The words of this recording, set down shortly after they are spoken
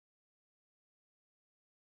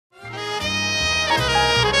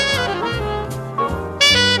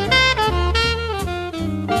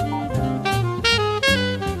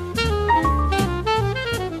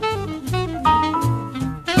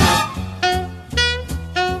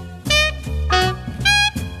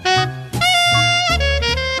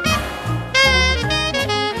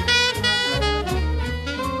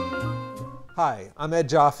I'm Ed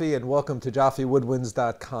Joffe, and welcome to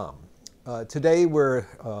JoffeWoodwinds.com. Today we're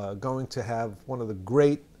going to have one of the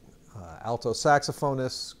great alto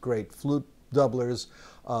saxophonists, great flute doublers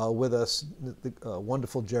with us, the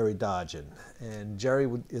wonderful Jerry Dodgion. And Jerry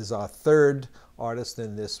is our third artist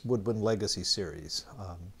in this Woodwind Legacy series.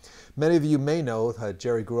 Many of you may know that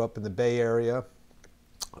Jerry grew up in the Bay Area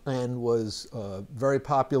and was very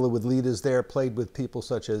popular with leaders there, played with people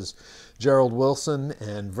such as Gerald Wilson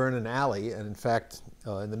and Vernon Alley, and in fact,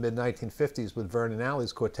 in the mid-1950s with Vernon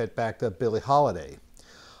Alley's quartet backed up Billie Holiday.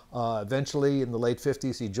 Eventually, in the late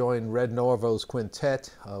 50s, he joined Red Norvo's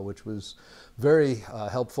quintet, which was very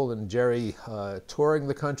helpful in Jerry touring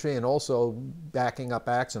the country and also backing up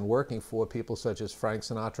acts and working for people such as Frank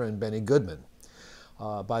Sinatra and Benny Goodman.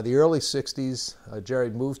 By the early 60s, Jerry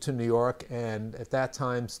moved to New York and at that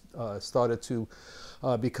time started to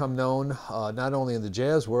become known not only in the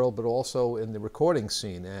jazz world but also in the recording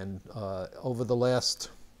scene. And over the last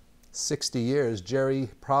 60 years, Jerry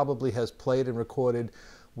probably has played and recorded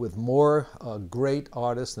with more great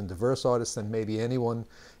artists and diverse artists than maybe anyone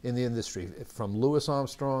in the industry, from Louis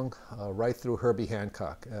Armstrong right through Herbie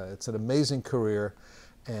Hancock. It's an amazing career.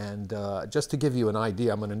 And just to give you an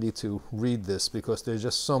idea, I'm going to need to read this because there's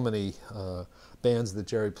just so many bands that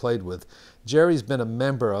Jerry played with. Jerry's been a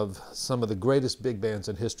member of some of the greatest big bands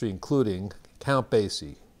in history, including Count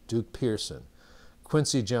Basie, Duke Pearson,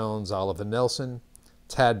 Quincy Jones, Oliver Nelson,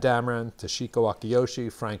 Tad Dameron, Toshiko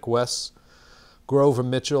Akiyoshi, Frank West, Grover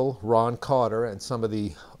Mitchell, Ron Carter, and some of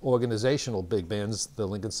the organizational big bands, the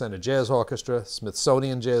Lincoln Center Jazz Orchestra,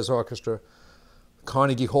 Smithsonian Jazz Orchestra,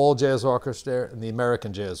 Carnegie Hall Jazz Orchestra, and the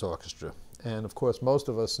American Jazz Orchestra. And of course, most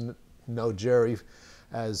of us know Jerry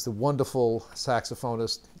as the wonderful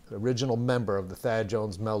saxophonist, original member of the Thad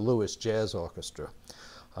Jones Mel Lewis Jazz Orchestra.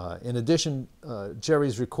 In addition,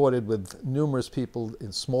 Jerry's recorded with numerous people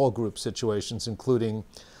in small group situations, including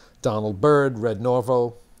Donald Byrd, Red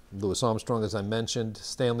Norvo, Louis Armstrong, as I mentioned,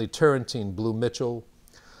 Stanley Turrentine, Blue Mitchell,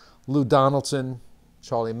 Lou Donaldson,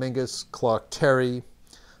 Charlie Mingus, Clark Terry,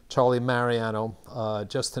 Charlie Mariano,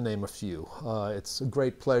 just to name a few. It's a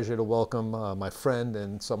great pleasure to welcome my friend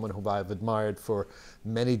and someone who I've admired for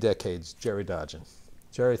many decades, Jerry Dodgion.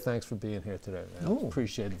 Jerry, thanks for being here today. I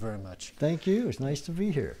appreciate it very much. Thank you. It's nice to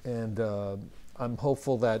be here. And I'm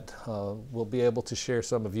hopeful that we'll be able to share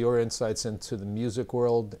some of your insights into the music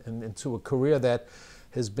world and into a career that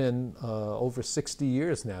has been over 60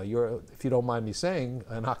 years now. You're, if you don't mind me saying,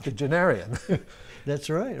 an octogenarian.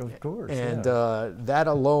 That's right, of course. And yeah. That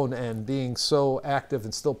alone, and being so active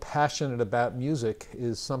and still passionate about music,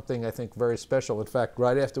 is something I think very special. In fact,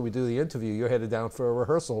 right after we do the interview, you're headed down for a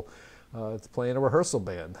rehearsal to play in a rehearsal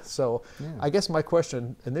band. So yeah. I guess my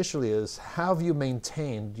question initially is, how have you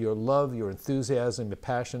maintained your love, your enthusiasm, your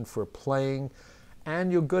passion for playing,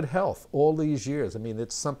 and your good health all these years? I mean,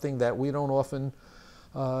 it's something that we don't often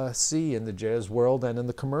see in the jazz world and in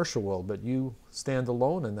the commercial world, but you stand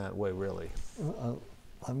alone in that way, really. Well,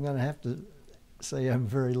 I'm going to have to say I'm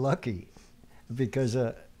very lucky because,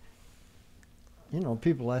 you know,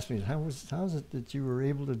 people ask me, how is it that you were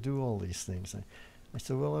able to do all these things? I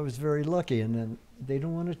said, well, I was very lucky, and then they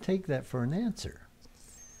don't want to take that for an answer.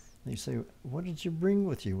 They say, what did you bring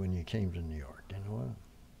with you when you came to New York? You know,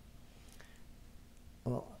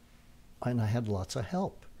 well, and I had lots of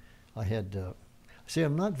help. I had see,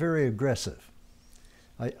 I'm not very aggressive.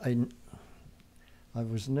 I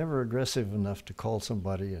was never aggressive enough to call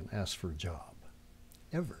somebody and ask for a job,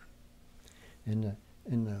 ever. And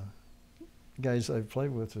the guys I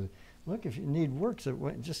played with, look, if you need work,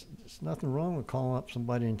 there's nothing wrong with calling up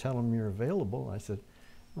somebody and telling them you're available. I said,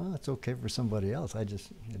 well, that's okay for somebody else. I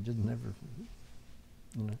didn't ever,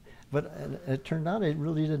 you know. But it turned out I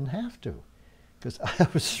really didn't have to, because I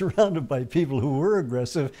was surrounded by people who were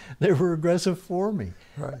aggressive. They were aggressive for me.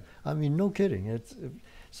 Right. I mean, no kidding.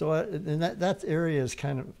 So and that area is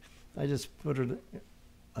kind of, I just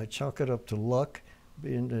I chalk it up to luck,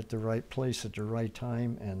 being at the right place at the right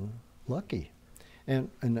time, and lucky, and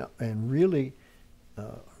really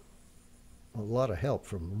a lot of help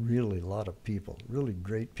from really a lot of people, really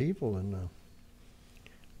great people, and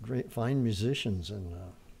great fine musicians, and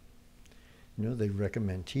you know, they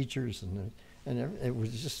recommend teachers, and it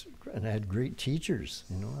was just, and I had great teachers,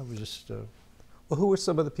 you know. I was just. Well, who were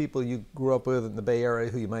some of the people you grew up with in the Bay Area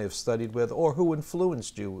who you may have studied with, or who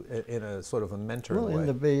influenced you in a sort of a mentoring way? Well, in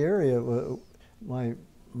the Bay Area, my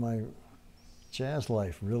jazz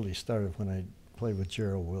life really started when I played with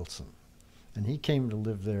Gerald Wilson, and he came to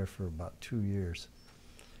live there for about 2 years,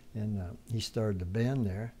 and he started the band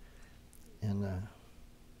there, and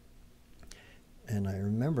I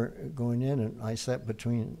remember going in, and I sat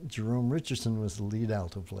between, Jerome Richardson was the lead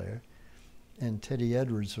alto player, and Teddy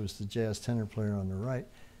Edwards was the jazz tenor player on the right,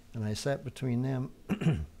 and I sat between them,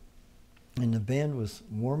 and the band was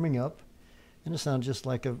warming up, and it sounded just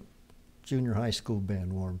like a junior high school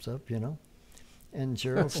band warms up, you know. And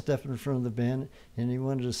Gerald stepped in front of the band, and he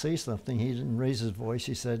wanted to say something. He didn't raise his voice.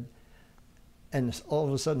 He said, and all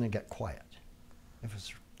of a sudden it got quiet. It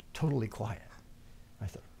was totally quiet. I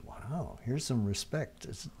thought, wow, here's some respect.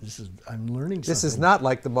 This is I'm learning something. This is not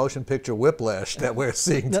like the motion picture Whiplash that we're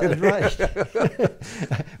seeing today. Right.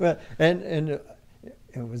 Well, and it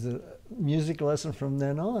was a music lesson from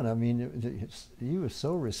then on. I mean, he was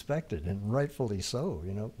so respected, and rightfully so.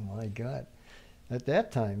 You know, my God, at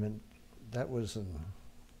that time, and that was in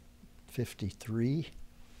 '53.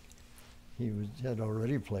 He had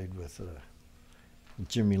already played with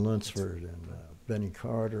Jimmy Lunsford and Benny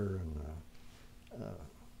Carter and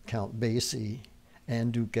Count Basie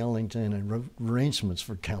and Duke Ellington, and wrote arrangements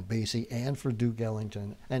for Count Basie and for Duke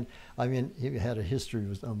Ellington. And I mean, he had a history that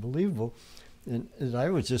was unbelievable, and I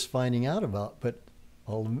was just finding out about, but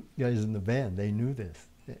all the guys in the band, they knew this.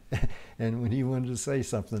 And when he wanted to say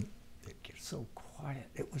something, they'd get so quiet.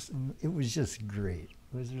 It was just great.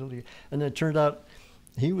 It was really, and it turned out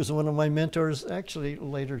he was one of my mentors actually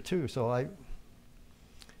later too. So I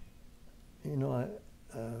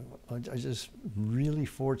just really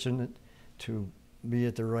fortunate to be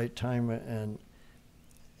at the right time,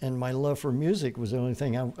 and my love for music was the only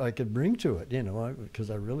thing I could bring to it, you know,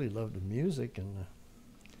 because I really loved the music. And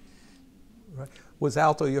right. Was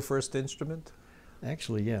alto your first instrument?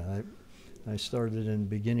 Actually, yeah, I started in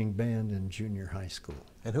beginning band in junior high school.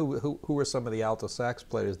 And who were some of the alto sax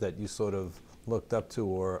players that you sort of looked up to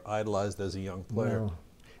or idolized as a young player?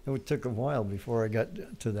 Well, it took a while before I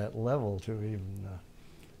got to that level to even.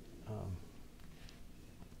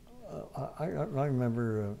 I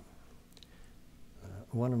remember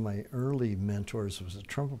one of my early mentors was a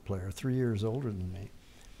trumpet player, 3 years older than me,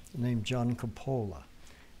 named John Coppola,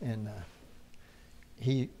 and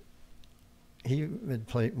he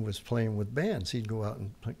was playing with bands. He'd go out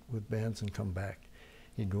and play with bands and come back.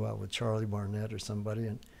 He'd go out with Charlie Barnett or somebody,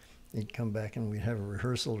 and he'd come back and we'd have a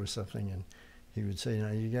rehearsal or something, and he would say,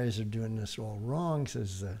 "Now you guys are doing this all wrong."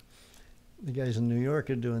 Says the guys in New York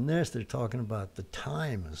are doing this. They're talking about the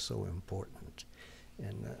time is so important,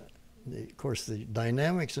 and of course the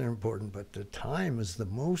dynamics are important, but the time is the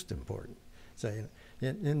most important. So,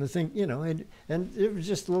 and the thing, you know, and it was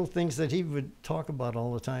just little things that he would talk about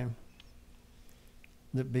all the time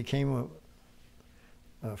that became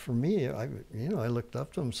for me. I looked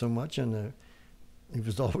up to him so much, and he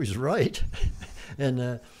was always right.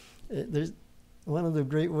 And there's one of the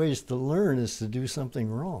great ways to learn is to do something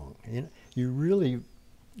wrong. You really,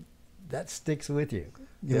 that sticks with you.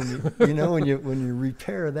 Yeah. When you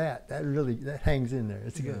repair that hangs in there.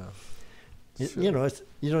 It's good. Yeah. Sure.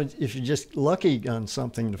 If you're just lucky on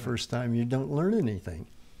something the first time, you don't learn anything.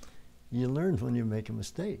 You learn when you make a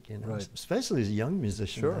mistake. Right. Especially as a young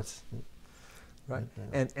musician. Sure. Right.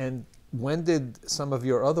 And when did some of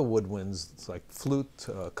your other woodwinds, like flute,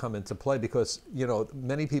 come into play? Because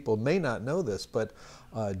many people may not know this, but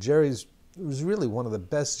Jerry's was really one of the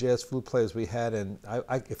best jazz flute players we had. And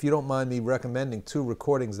if you don't mind me recommending 2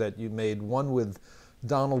 recordings that you made, one with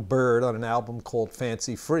Donald Byrd on an album called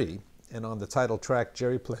Fancy Free, and on the title track,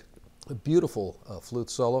 Jerry played a beautiful flute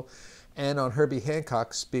solo, and on Herbie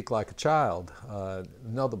Hancock's Speak Like a Child,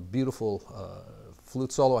 another beautiful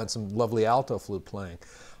flute solo and some lovely alto flute playing.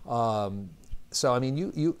 So I mean,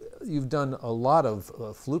 you've done a lot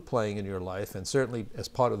of flute playing in your life, and certainly as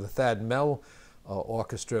part of the Thad Mell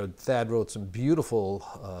orchestra, Thad wrote some beautiful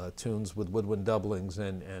tunes with woodwind doublings,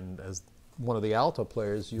 and as one of the alto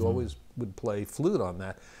players, you always would play flute on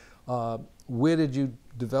that. Where did you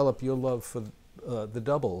develop your love for the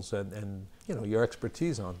doubles and your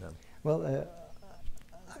expertise on them? Well,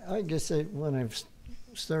 I guess when I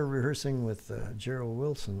started rehearsing with Gerald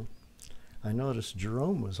Wilson, I noticed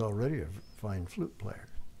Jerome was already a fine flute player.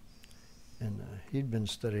 And he'd been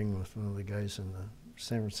studying with one of the guys in the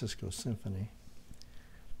San Francisco Symphony.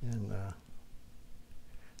 And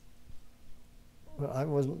well, I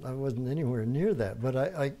wasn't anywhere near that, but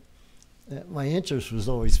my interest was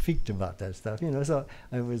always piqued about that stuff, so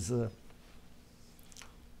I was, I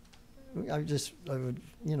would,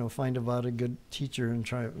 find about a good teacher and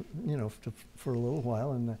try, for a little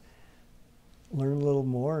while and learn a little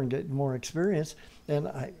more and get more experience. And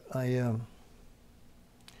I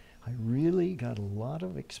really got a lot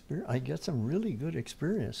of experience. I got some really good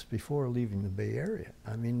experience before leaving the Bay Area.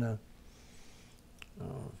 I mean,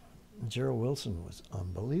 Gerald Wilson was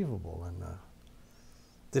unbelievable, and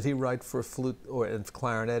Did he write for flute or and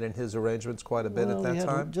clarinet in his arrangements quite a bit at that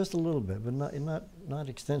time? Just a little bit, but not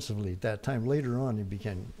extensively at that time. Later on, he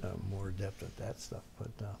became more adept at that stuff. But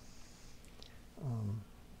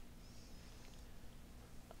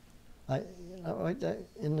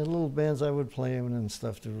in the little bands I would play in and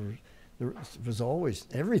stuff, there was always,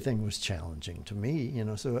 everything was challenging to me, you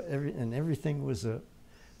know. So everything was a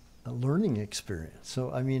learning experience. So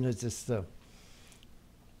I mean, it's just.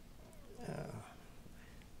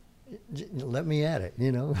 Let me at it,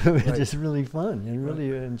 you know. It's Right. just really fun and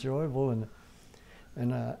really enjoyable,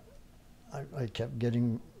 and I kept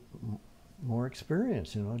getting more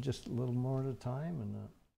experience, you know, just a little more at a time. And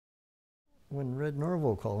when Red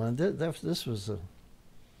Norvo called, and this was at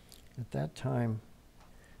that time,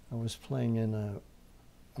 I was playing in a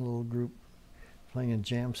little group, playing a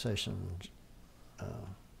jam session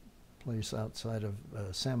place outside of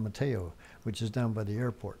San Mateo, which is down by the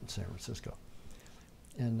airport in San Francisco.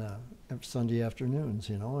 And Sunday afternoons,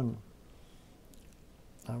 you know, and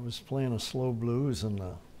I was playing a slow blues and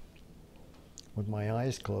with my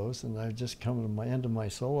eyes closed, and I just come to my end of my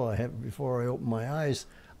solo. Before I open my eyes,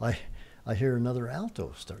 I hear another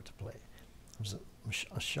alto start to play. It was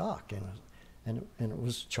a shock, and it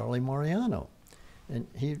was Charlie Mariano, and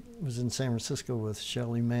he was in San Francisco with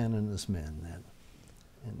Shelly Manne and his men then,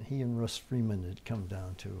 and he and Russ Freeman had come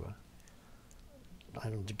down to. I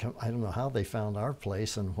don't know how they found our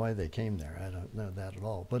place and why they came there. I don't know that at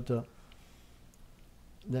all. But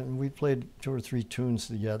then we played 2 or 3 tunes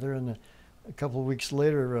together, and a couple of weeks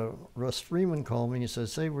later, Russ Freeman called me and he said,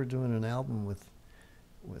 "Say, we're doing an album with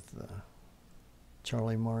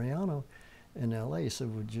Charlie Mariano in L.A." He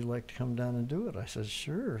said, "Would you like to come down and do it?" I said,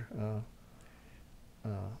 "Sure.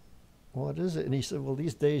 What is it?" And he said, "Well,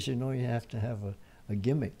 these days, you know, you have to have a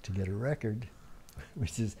gimmick to get a record,"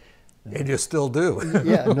 which is. And you still do.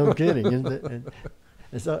 Yeah, no kidding. And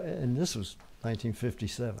this was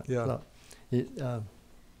 1957. Yeah. So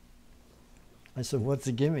I said, "What's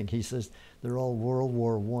the gimmick?" He says, "They're all World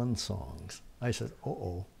War I songs." I said,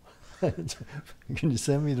 "Uh-oh." "Can you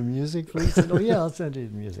send me the music, please?" He said, "Oh, yeah, I'll send you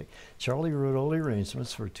the music." Charlie wrote all the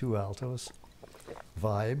arrangements for 2 altos,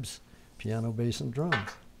 vibes, piano, bass, and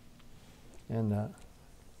drums. And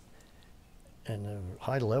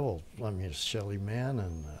high level, I mean, it's Shelly Manne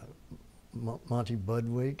and Monty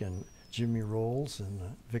Budwig and Jimmy Rolls and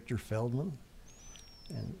Victor Feldman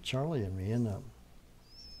and Charlie and me. And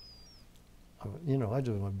you know, I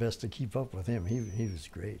did my best to keep up with him. He was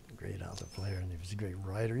great alto player, and he was a great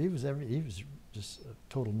writer. He was just a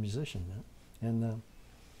total musician. And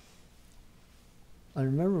I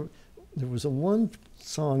remember there was one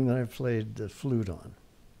song that I played the flute on.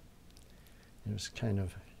 It was kind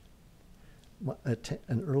of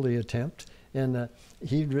an early attempt, and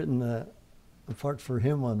he'd written a part for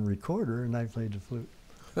him on the recorder, and I played the flute.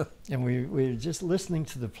 And we were just listening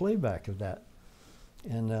to the playback of that,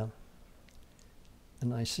 and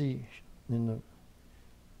I see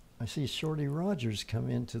Shorty Rogers come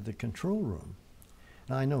into the control room.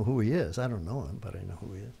 Now I know who he is. I don't know him, but I know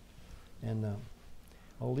who he is. And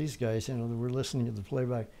all these guys, you know, they were listening to the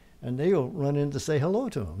playback, and they'll run in to say hello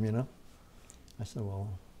to him, you know. I said,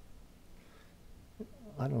 "Well,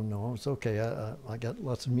 I don't know. It's okay. I got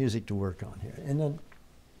lots of music to work on here." And then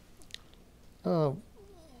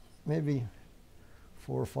maybe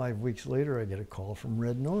 4 or 5 weeks later, I get a call from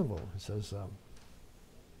Red Norvo. He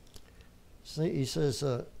says,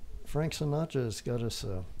 "Frank Sinatra has got us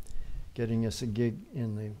getting us a gig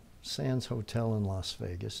in the Sands Hotel in Las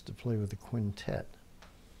Vegas to play with a quintet,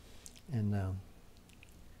 and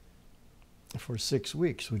for 6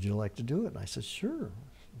 weeks. Would you like to do it?" And I said, "Sure.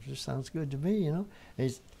 It just sounds good to me, you know."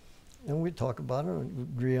 And we talk about it and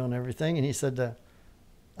agree on everything. And he said,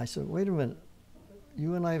 I said, "Wait a minute,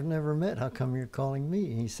 you and I have never met. How come you're calling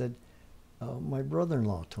me?" And he said, "My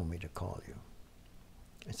brother-in-law told me to call you."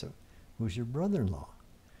 I said, "Who's your brother-in-law?"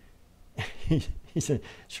 He said,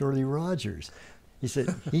 "Shorty Rogers." He said,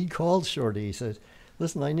 he called Shorty. He said,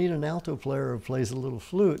 "Listen, I need an alto player who plays a little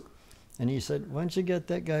flute." And he said, "Why don't you get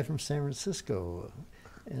that guy from San Francisco?"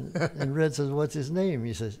 And Red says, "What's his name?"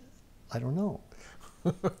 He says, "I don't know."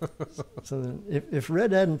 So then if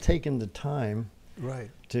Red hadn't taken the time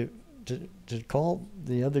Right. to call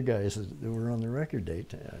the other guys that were on the record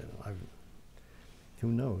date,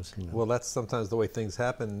 who knows? You know? Well, that's sometimes the way things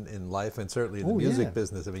happen in life, and certainly in the music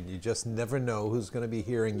business. I mean, you just never know who's going to be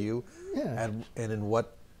hearing you, and in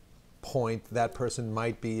what point that person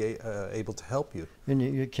might be able to help you. And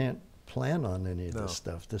you can't plan on any of this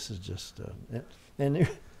stuff. This is just,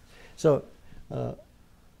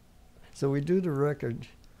 so we do the record,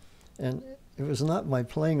 and it was not my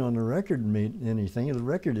playing on the record made anything. The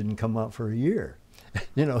record didn't come out for a year.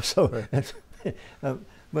 you know. So, Right.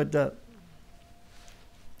 but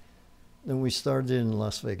then we started in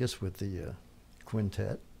Las Vegas with the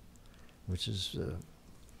quintet, which is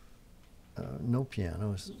no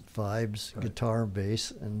piano, it's vibes, Right. guitar,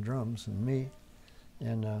 bass, and drums, and me,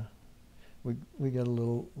 and we got a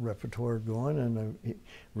little repertoire going, and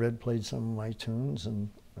Red played some of my tunes, and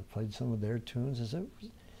I played some of their tunes. It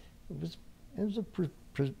was a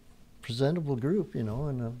presentable group, you know,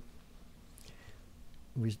 and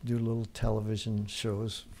we do little television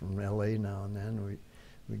shows from L.A. now and then.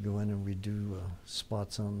 We go in and we do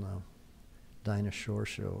spots on Dinah Shore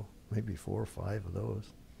show, maybe 4 or 5 of those,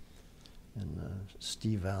 and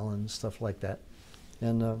Steve Allen, stuff like that,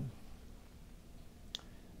 and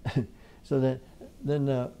so then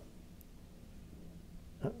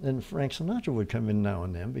Frank Sinatra would come in now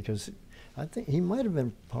and then, because I think he might have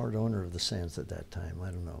been part owner of the Sands at that time.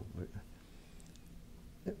 I don't know,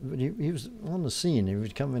 but he was on the scene. He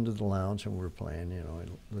would come into the lounge and we were playing, you know,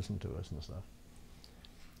 and listen to us and stuff.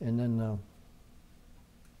 And then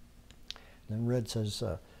Red says,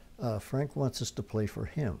 Frank wants us to play for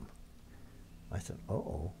him. I said,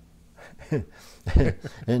 uh-oh.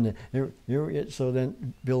 And so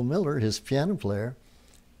then Bill Miller, his piano player,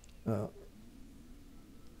 got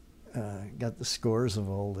the scores of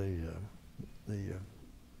all the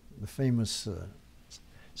famous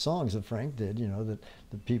songs that Frank did, you know, that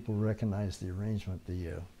the people recognized the arrangement,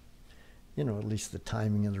 you know, at least the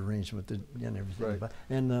timing of the arrangement and everything. Right.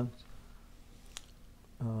 And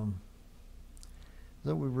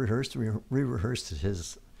then we rehearsed. We rehearsed at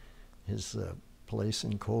his place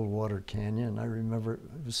in Coldwater Canyon. I remember it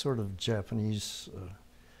was sort of Japanese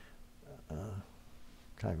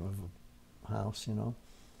kind of a house, you know.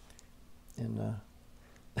 And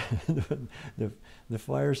the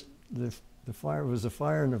fire was a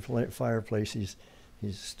fire in the fireplace. He's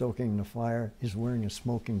stoking the fire. He's wearing a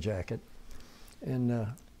smoking jacket, and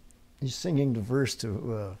he's singing the verse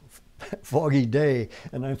to "Foggy Day."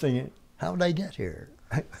 And I'm thinking, how did I get here?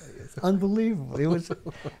 It's unbelievable. It was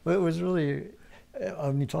really.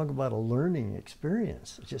 I mean, talk about a learning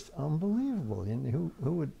experience. It's just unbelievable. And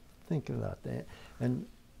who would think about that? And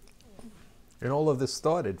all of this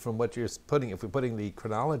started from what you're putting, if we're putting the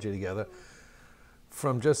chronology together,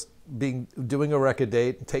 from just doing a record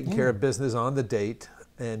date, taking care of business on the date,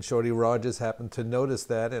 and Shorty Rogers happened to notice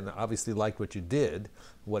that and obviously liked what you did,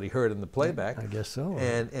 what he heard in the playback. I guess so.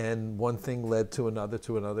 And one thing led to another,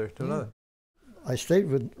 to another, to another. I stayed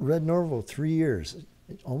with Red Norvo 3 years,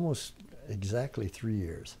 almost exactly 3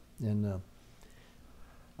 years. And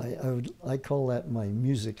I call that my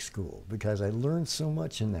music school, because I learned so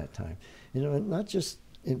much in that time. You know, not just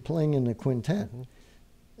in playing in the quintet.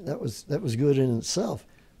 That was good in itself,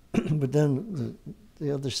 but then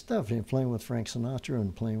the other stuff, you know, playing with Frank Sinatra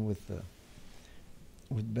and playing with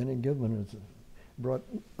Benny Goodman, brought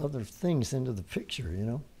other things into the picture, you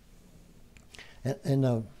know. And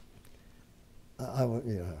I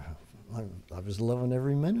was loving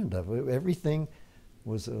every minute of it. Everything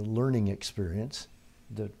was a learning experience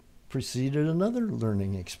that preceded another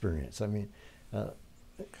learning experience. I mean,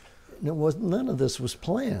 none of this was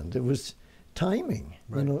planned. It was timing.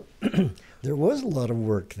 Right. You know, there was a lot of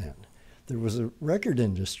work then. There was a record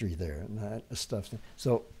industry there and that stuff.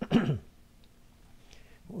 So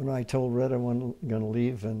when I told Red I wasn't going to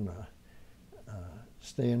leave and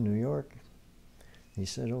stay in New York, he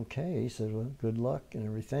said, okay. He said, well, good luck and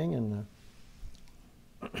everything. And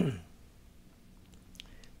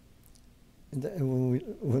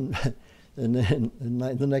and then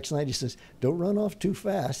the next night he says, don't run off too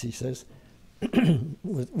fast. He says,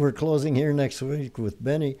 we're closing here next week with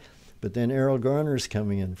Benny, but then Errol Garner's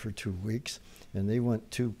coming in for 2 weeks, and they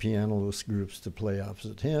want 2 pianist groups to play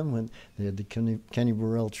opposite him. And they had the Kenny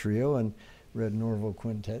Burrell Trio and Red Norvo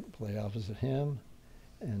Quintet play opposite him,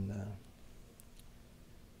 and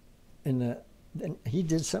then he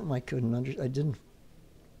did something I couldn't understand. I didn't.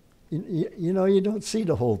 You know, you don't see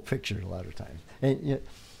the whole picture a lot of times. And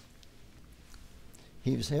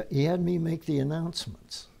he had me make the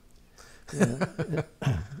announcements,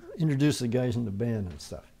 introduce the guys in the band and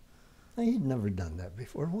stuff. He'd never done that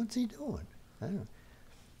before. What's he doing? I don't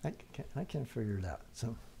know. I can't figure it out.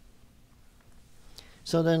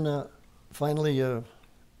 So then finally,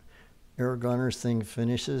 Errol Garner's thing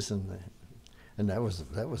finishes, and that was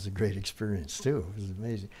a great experience too. It was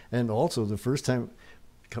amazing. And also the first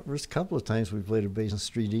couple of times we played at Basin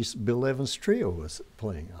Street East, Bill Evans' trio was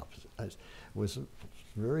playing opposite.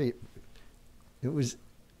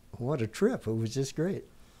 What a trip. It was just great.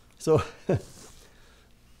 So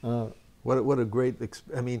what a great,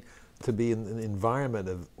 I mean, to be in an environment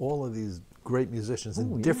of all of these great musicians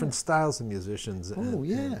and different styles of musicians,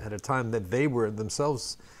 and at a time that they were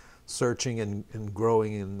themselves searching and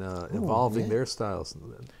growing and evolving their styles.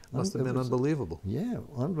 It must have been unbelievable. Yeah,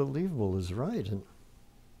 unbelievable is right.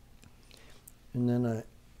 And then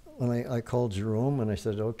when I called Jerome and I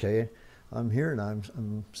said, okay, I'm here and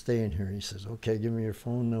I'm staying here. He says, okay, give me your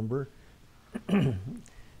phone number. And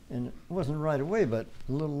it wasn't right away, but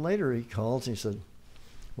a little later he calls and he said,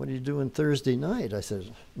 what are you doing Thursday night? I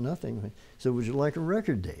said, nothing. He said, would you like a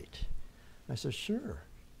record date? I said, sure.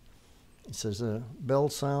 He says,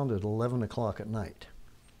 bells sound at 11 o'clock at night.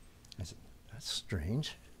 I said, that's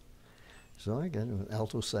strange. So I get an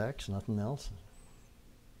alto sax, nothing else.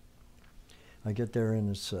 I get there and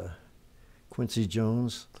it's Quincy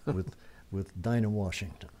Jones with Dinah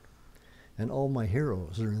Washington. And all my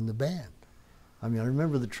heroes are in the band. I mean, I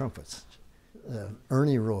remember the trumpets.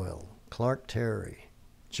 Ernie Royal, Clark Terry,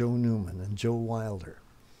 Joe Newman, and Joe Wilder.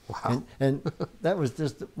 Wow. And that was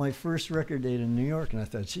just my first record date in New York, and I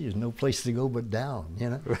thought, gee, there's no place to go but down, you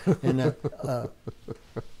know?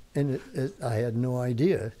 And I had no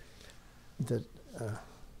idea that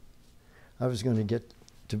I was going to get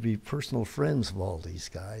to be personal friends with all these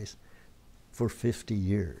guys for 50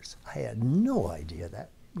 years. I had no idea that.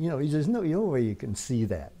 You know, there's no way you can see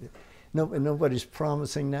that. No, nobody's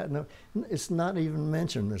promising that. No, it's not even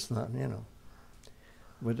mentioned. It's not, you know.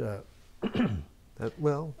 But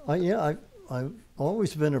I've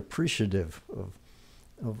always been appreciative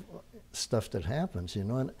of stuff that happens, you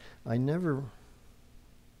know. And I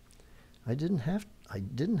didn't have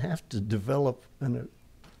to develop an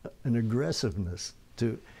aggressiveness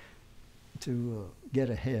to get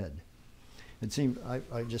ahead. It seemed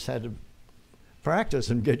I just had to practice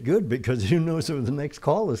and get good, because who knows where the next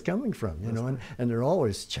call is coming from, you know, and they're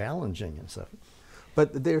always challenging and stuff.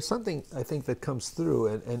 But there's something, I think, that comes through,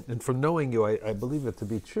 and from knowing you, I believe it to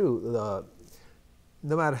be true.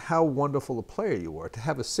 No matter how wonderful a player you are, to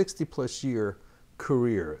have a 60-plus year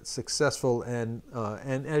career, successful, and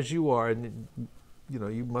as you are, and you know,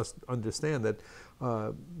 you must understand that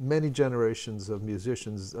many generations of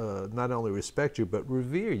musicians not only respect you, but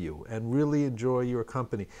revere you and really enjoy your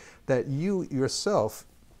company. That you yourself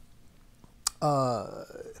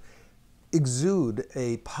exude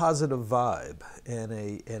a positive vibe and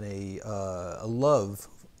a love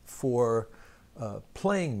for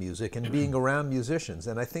playing music and being around musicians.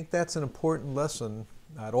 And I think that's an important lesson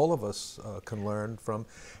that all of us can learn from,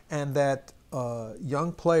 and that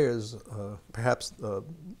young players, perhaps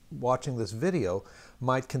watching this video,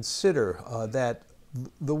 might consider that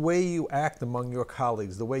the way you act among your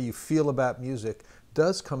colleagues, the way you feel about music,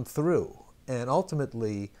 does come through, and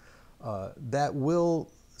ultimately that will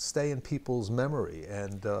stay in people's memory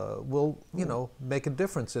and will, you know, make a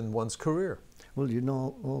difference in one's career. Well, you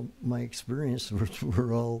know, all my experiences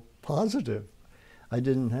were all positive. I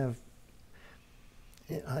didn't have,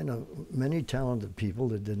 I know many talented people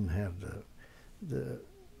that didn't have the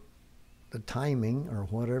timing or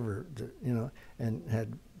whatever, you know, and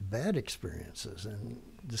had bad experiences and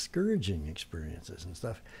discouraging experiences and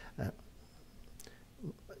stuff. It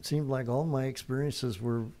seemed like all my experiences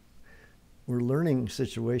were learning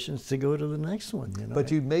situations to go to the next one, you know.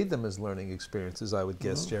 But you made them as learning experiences, I would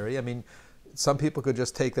guess, Jerry. I mean, some people could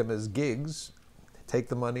just take them as gigs, take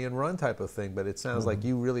the money and run type of thing, but it sounds like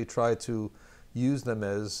you really try to use them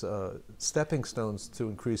as stepping stones to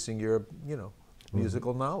increasing your, you know,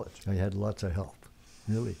 musical knowledge. I had lots of help,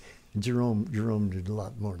 really. And Jerome did a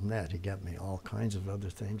lot more than that. He got me all kinds of other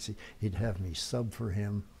things. He'd have me sub for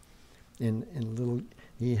him in little.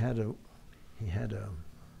 He had a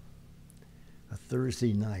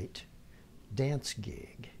Thursday night dance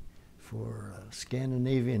gig for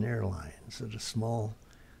Scandinavian Airlines at a small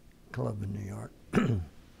club in New York.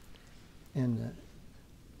 And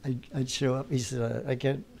I'd show up. He said, I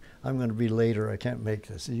can't, I'm going to be later. I can't make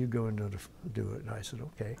this. So you go and do it. And I said,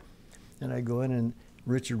 okay. And I go in, and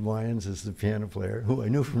Richard Wyans is the piano player, who I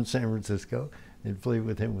knew from San Francisco, and played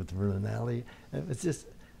with him with Vernon Alley. And it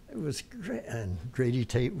was great. And Grady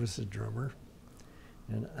Tate was the drummer.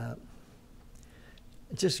 And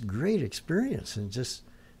just great experience, and just,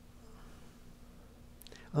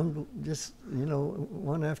 you know,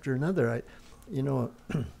 one after another. You know,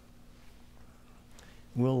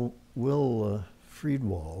 Will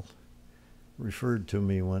Friedwald referred to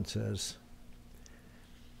me once as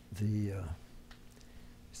the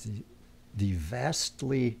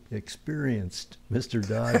vastly experienced Mr.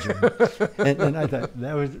 Dodgion. and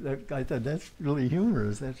I thought that's really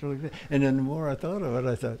humorous. That's really good. And then the more I thought of it,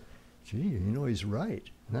 I thought, gee, you know, he's right.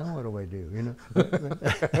 Now what do I do? You know,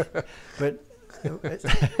 but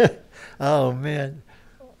oh man,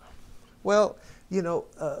 Well,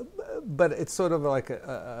 but it's sort of like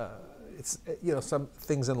it's, some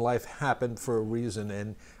things in life happen for a reason,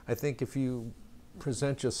 and I think if you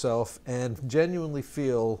present yourself and genuinely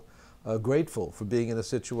feel grateful for being in a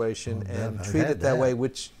situation and treat it that way,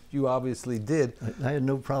 which you obviously did. I had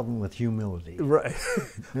no problem with humility. Right.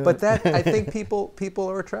 But that, I think people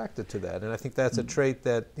are attracted to that, and I think that's a trait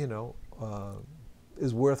that,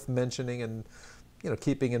 is worth mentioning and,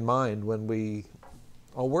 keeping in mind when we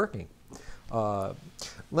are working.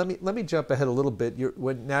 Let me jump ahead a little bit.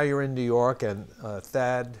 Now you're in New York, and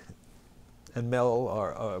Thad and Mel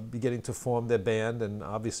are beginning to form their band, and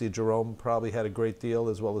obviously Jerome probably had a great deal,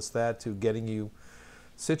 as well as Thad, to getting you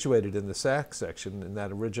situated in the sax section in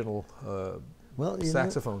that original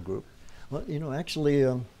saxophone group. Well, actually,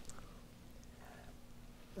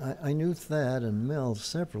 I knew Thad and Mel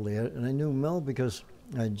separately, and I knew Mel because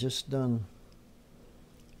I'd just done,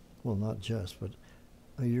 well, not just, but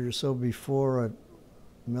a year or so before,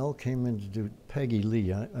 Mel came in to do Peggy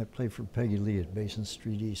Lee. I played for Peggy Lee at Basin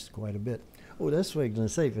Street East quite a bit. Oh, that's what I was going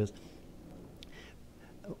to say, because,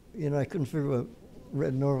 I couldn't figure what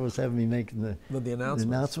Red Norva was having me making the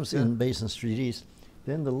announcements in Basin Street East.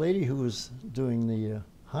 Then the lady who was doing the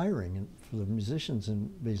hiring for the musicians in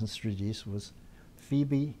Basin Street East was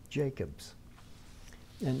Phoebe Jacobs.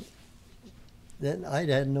 And then I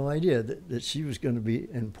had no idea that she was going to be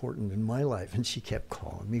important in my life, and she kept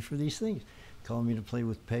calling me for these things, calling me to play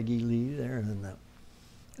with Peggy Lee there, and then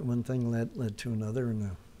one thing led to another,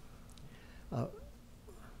 and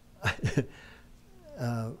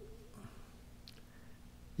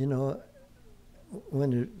when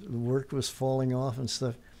the work was falling off and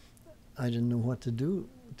stuff, I didn't know what to do.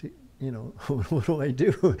 What do I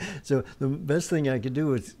do? So the best thing I could do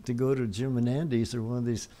was to go to Jim and Andy's or one of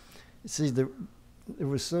these. See, there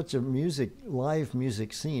was such a live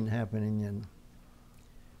music scene happening in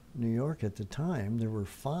New York at the time. There were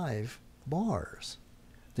 5 bars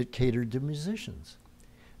that catered to musicians.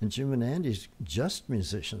 And Jim and Andy's just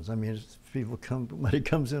musicians. I mean, if somebody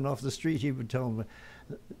comes in off the street, he would tell them,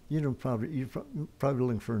 you're probably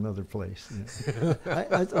looking for another place.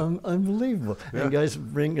 Unbelievable. Yeah. And guys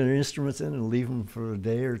bring their instruments in and leave them for a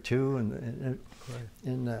day or two, and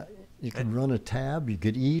you could run a tab. You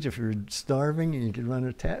could eat if you're starving, and you could run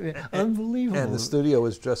a tab. Unbelievable. And the studio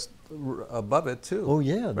was just above it too. Oh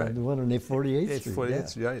yeah, right. The one on 848th Street. 848th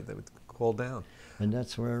Street, yeah, they would call down. And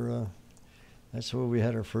that's where we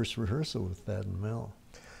had our first rehearsal with Thad and Mel.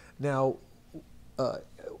 Now,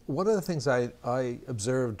 one of the things I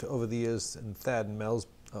observed over the years in Thad and Mel's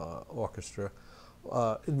orchestra,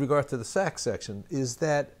 in regard to the sax section, is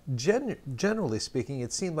that generally speaking,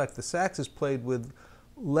 it seemed like the sax is played with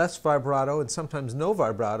less vibrato and sometimes no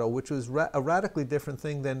vibrato, which was a radically different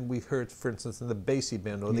thing than we heard, for instance, in the Basie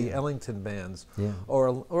band or the Ellington bands, or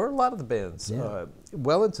a lot of the bands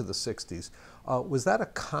well into the 60s. Was that a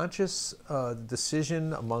conscious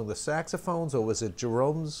decision among the saxophones, or was it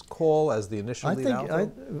Jerome's call as the initial lead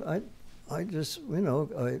alto? I just,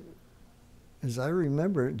 as I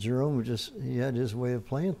remember it, Jerome he had his way of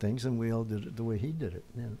playing things, and we all did it the way he did it.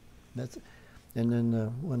 And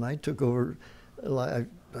then when I took over, I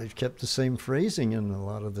kept the same phrasing in a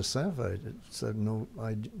lot of the stuff. I said no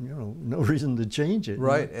reason to change it.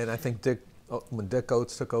 Right, and I think when Dick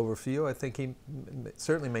Oates took over for you, I think he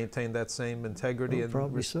certainly maintained that same integrity and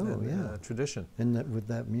tradition. And with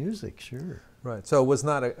that music, sure. Right. So it was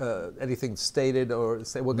not anything stated or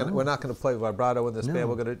say we're not going to play vibrato in this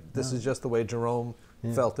band. This is just the way Jerome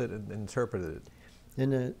felt it and interpreted it.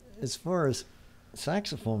 And as far as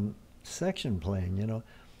saxophone section playing,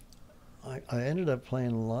 I ended up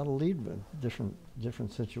playing a lot of lead in different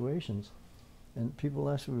situations, and people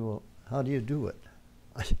ask me, well, how do you do it?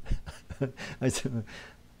 I said,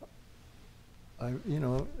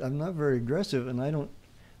 I'm not very aggressive, and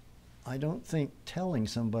I don't think telling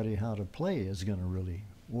somebody how to play is going to really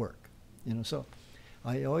work. So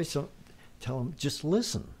I always tell them, just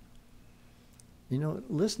listen.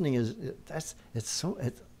 Listening it's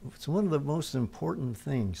one of the most important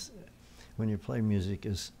things when you play music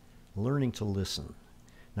is learning to listen.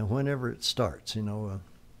 Now, whenever it starts,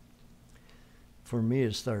 for me,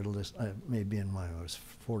 it started maybe I was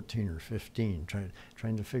 14 or 15,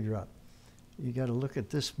 trying to figure out, you got to look at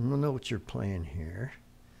this note you're playing here,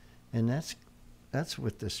 and that's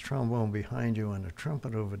with this trombone behind you and a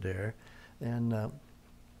trumpet over there, and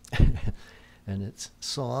and it's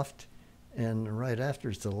soft, and right after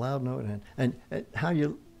it's a loud note, and how I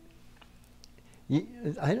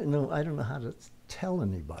don't know how to tell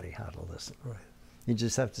anybody how to listen. Right. You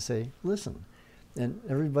just have to say, listen. And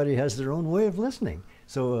everybody has their own way of listening.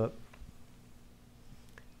 So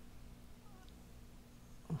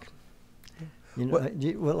You know,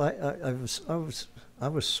 well, I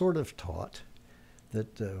was sort of taught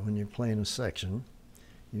that when you're playing a section,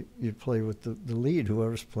 you play with the lead,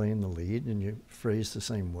 whoever's playing the lead, and you phrase the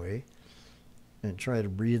same way, and try to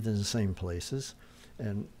breathe in the same places,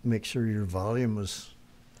 and make sure your volume is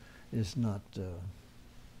not,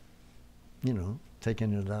 you know,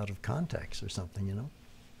 taking it out of context or something, you know,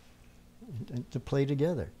 and to play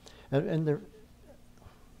together, and there.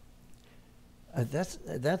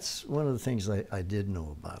 That's one of the things I did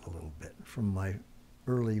know about a little bit from my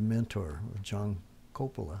early mentor, John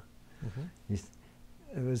Coppola. Mm-hmm. It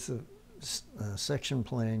was a section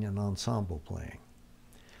playing and ensemble playing,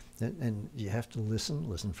 and you have to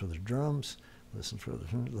listen for the drums, listen for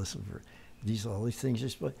all these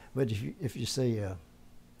things. But if you say, I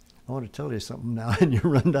want to tell you something now, and you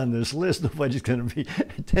run down this list, nobody's going to be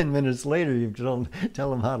 10 minutes later. You tell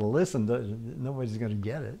them how to listen. Nobody's going to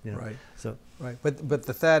get it. You know? Right. So. Right. But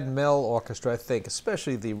the Thad Mell Orchestra, I think,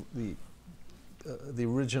 especially the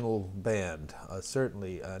original band,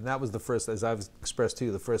 certainly, and that was the first, as I've expressed to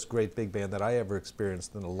you, the first great big band that I ever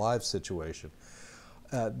experienced in a live situation.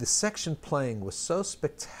 The section playing was so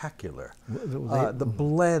spectacular. The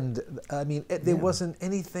blend, I mean, there wasn't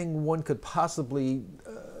anything one could possibly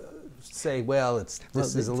say, well,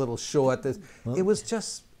 this is a little short. It was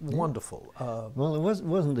just wonderful. Well, it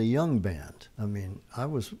wasn't a young band. I mean, I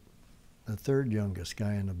was the third youngest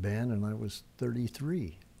guy in the band, and I was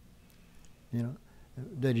 33. You know,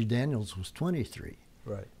 Eddie Daniels was 23.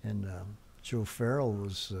 Right. And Joe Farrell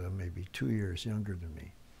was maybe 2 years younger than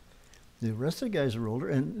me. The rest of the guys were older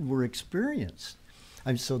and were experienced. I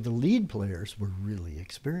mean, so the lead players were really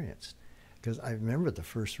experienced, because I remember the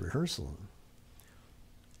first rehearsal.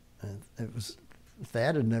 And it was,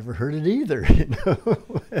 Thad had never heard it either, you know.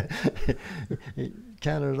 He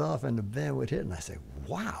counted it off and the band would hit, and I said,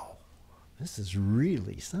 wow, this is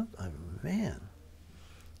really something, man.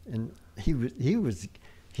 And he was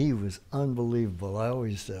unbelievable. I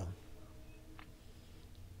always, you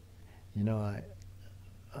know,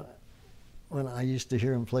 when I used to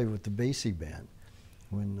hear him play with the Basie band,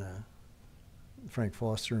 when Frank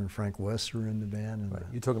Foster and Frank West were in the band. And, right.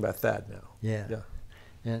 You're talking about Thad now. Yeah.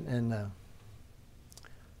 And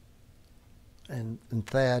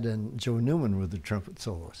Thad and Joe Newman were the trumpet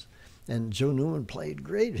soloists, and Joe Newman played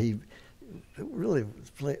great. He really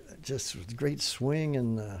played just with great swing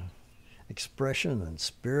and expression and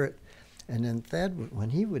spirit. And then Thad,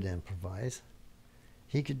 when he would improvise,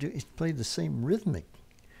 he played the same rhythmic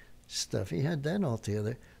stuff. He had that all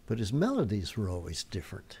together, but his melodies were always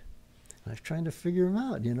different. I was trying to figure them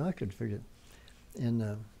out. You know, I could figure it.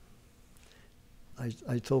 And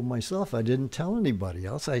I told myself, I didn't tell anybody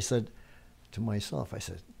else. I said to myself,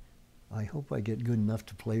 I hope I get good enough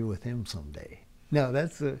to play with him someday. Now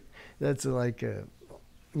that's like a,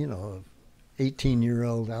 you know,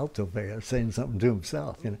 18-year-old alto player saying something to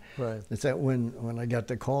himself. You know, right. It's that when I got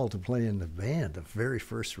the call to play in the band, the very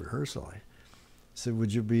first rehearsal, I said,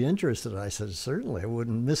 "Would you be interested?" I said, "Certainly. I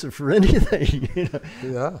wouldn't miss it for anything." You know?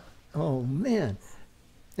 Yeah. Oh man,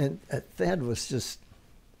 and Thad was just.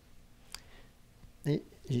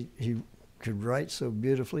 He could write so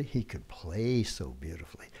beautifully, he could play so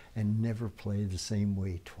beautifully, and never play the same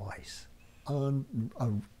way twice.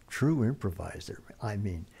 A true improviser. I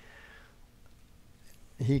mean,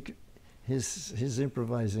 his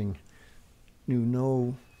improvising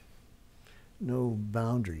knew no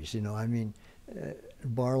boundaries. You know, I mean,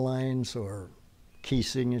 bar lines or key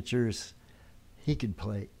signatures, he could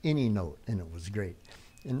play any note, and it was great.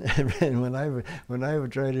 And when I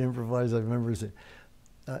would try to improvise, I remember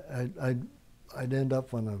I'd end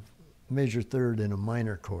up on a major third in a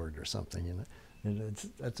minor chord or something, you know, and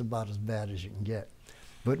that's about as bad as you can get.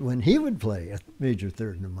 But when he would play a major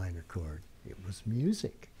third in a minor chord, it was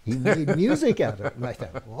music. He made music out of it, and I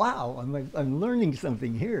thought, wow, I'm learning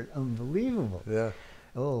something here. Unbelievable. Yeah.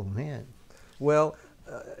 Oh man. Well.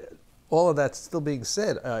 All of that's still being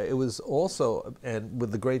said. It was also, and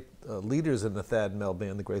with the great leaders in the Thad Mell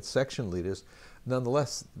band, the great section leaders,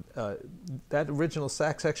 nonetheless, that original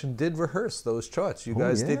sax section did rehearse those charts. You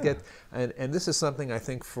guys did get, and this is something I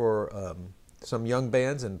think for some young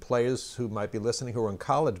bands and players who might be listening who are in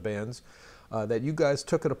college bands, that you guys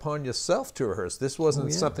took it upon yourself to rehearse. This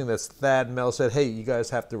wasn't something that Thad Mell said, hey, you guys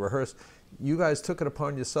have to rehearse. You guys took it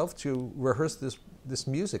upon yourself to rehearse this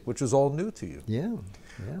music, which was all new to you. Yeah.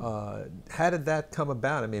 How did that come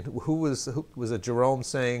about? I mean, who was it? Jerome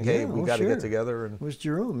saying, "Hey, we got to get together"? And it was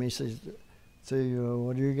Jerome. He says, "What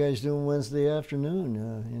are you guys doing Wednesday afternoon?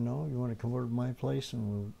 You know, you want to come over to my place and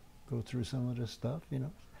we'll go through some of this stuff, you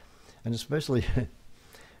know." And especially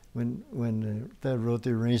when Thad wrote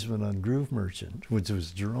the arrangement on Groove Merchant, which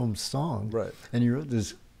was Jerome's song, Right. and he wrote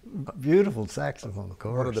this beautiful saxophone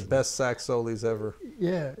chorus. One of the best sax solos ever.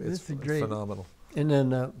 Yeah, It's great. phenomenal. And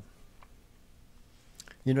then,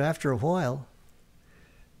 you know, after a while,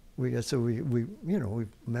 we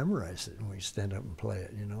memorized it and we stand up and play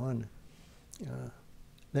it, you know, and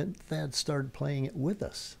then Thad started playing it with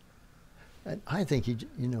us. And I think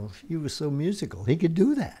he was so musical, he could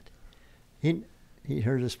do that. He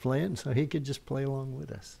heard us play it, and so he could just play along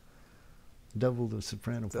with us. Double the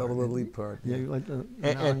soprano part. Double the lead part. Yeah, Yeah. like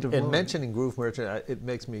And mentioning Groove Merchant, it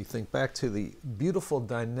makes me think back to the beautiful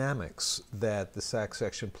dynamics that the sax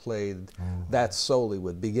section played that solo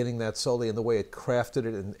with, beginning that solo and the way it crafted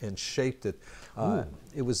it and shaped it.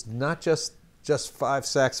 It was not just 5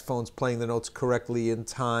 saxophones playing the notes correctly in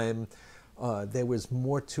time. There was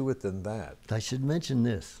more to it than that. I should mention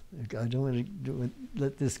this. I don't want to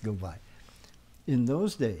let this go by. In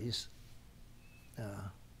those days,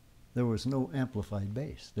 there was no amplified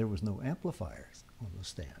bass. There was no amplifiers on the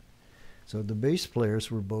stand. So the bass players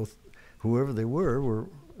were both, whoever they were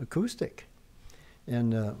acoustic. And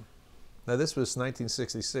now this was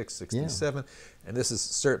 1966, 67, and this is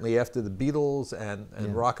certainly after the Beatles,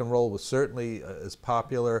 and rock and roll was certainly as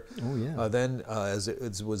popular then as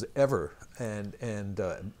it was ever, and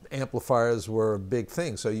amplifiers were a big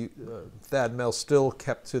thing. So Thad Mell still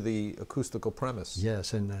kept to the acoustical premise.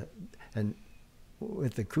 Yes, and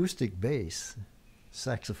with acoustic bass,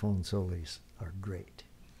 saxophone solos are great.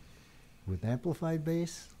 With amplified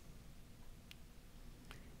bass,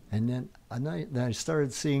 and then I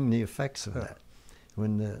started seeing the effects of that.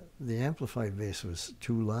 When the amplified bass was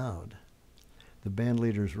too loud, the band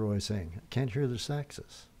leaders were always saying, "I can't hear the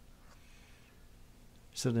saxes."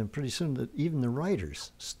 So then pretty soon even the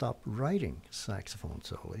writers stopped writing saxophone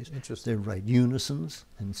solos. Interesting. They write unisons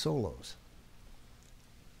and solos.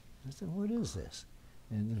 I said, what is this?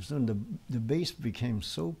 And soon the bass became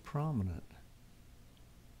so prominent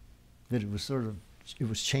that it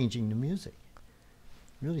was changing the music.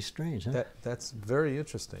 Really strange, huh? That's very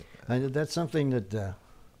interesting. And that's something that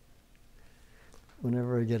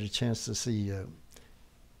whenever I get a chance to see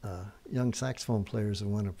young saxophone players who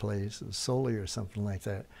want to play solo or something like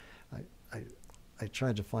that, I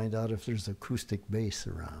try to find out if there's acoustic bass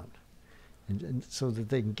around, and so that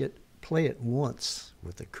they can play it once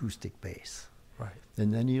with acoustic bass. Right.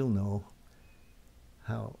 And then you'll know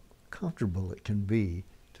how comfortable it can be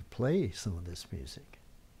to play some of this music,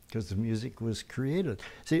 because the music was created.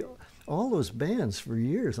 See, all those bands for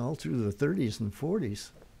years, all through the 30s and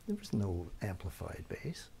 40s, there was no amplified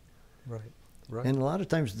bass. Right. Right. And a lot of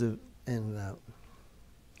times in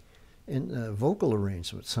vocal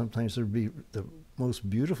arrangements, sometimes there'd be the most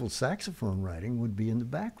beautiful saxophone writing would be in the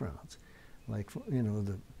backgrounds, like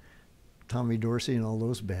the Tommy Dorsey and all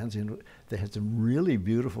those bands. They had some really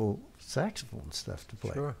beautiful saxophone stuff to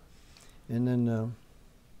play. Sure. And then,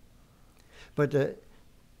 but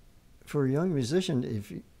for a young musician,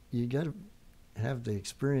 if you got to have the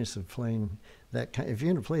experience of playing that kind, if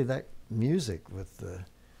you're going to play that music with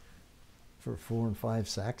for 4 and 5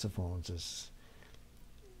 saxophones,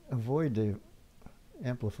 avoid the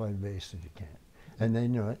amplified bass if you can. And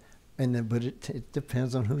then but it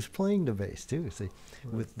depends on who's playing the bass too. See,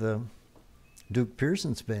 right. With Duke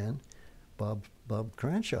Pearson's band, Bob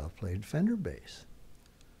Cranshaw played Fender bass,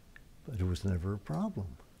 but it was never a problem.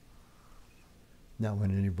 Now,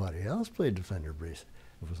 when anybody else played the Fender bass,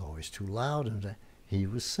 it was always too loud, and he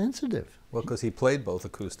was sensitive. Well, because he played both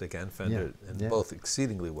acoustic and Fender, and both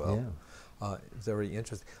exceedingly well. Yeah. Very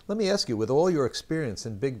interesting. Let me ask you, with all your experience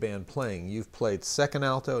in big band playing, you've played second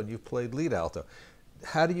alto and you've played lead alto.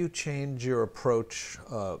 How do you change your approach,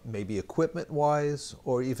 maybe equipment-wise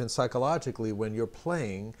or even psychologically, when you're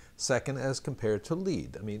playing second as compared to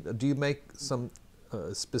lead? I mean, do you make some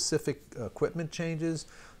specific equipment changes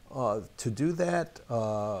to do that,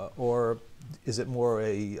 or is it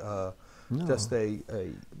more just a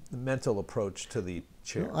mental approach to the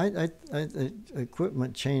chair?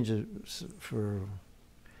 Equipment changes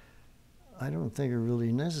I don't think are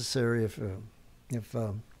really necessary if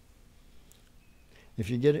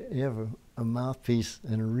you have a mouthpiece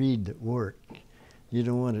and a reed that work, you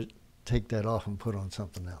don't want to take that off and put on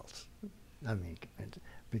something else. I mean,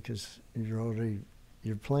 because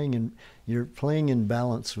you're playing in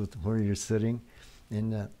balance with where you're sitting,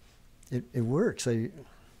 and it works.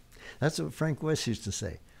 That's what Frank West used to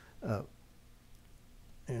say.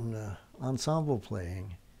 In ensemble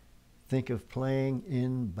playing, think of playing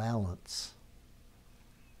in balance.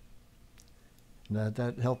 Now,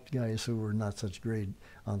 that helped guys who were not such great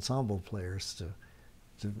ensemble players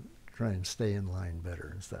to try and stay in line better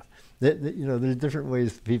and stuff. You know, there's different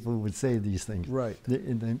ways people would say these things. Right.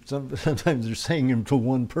 Sometimes they're saying them to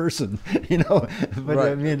one person, you know, but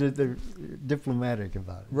right. I mean, they're diplomatic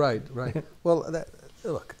about it. Right, right. Well,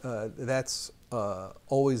 look, that's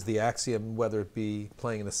always the axiom, whether it be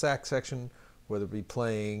playing in a sax section, whether it be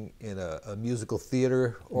playing in a musical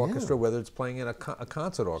theater orchestra, whether it's playing in a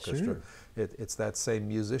concert orchestra. Sure. It's that same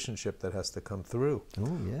musicianship that has to come through.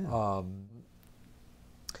 Oh, yeah.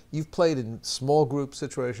 You've played in small group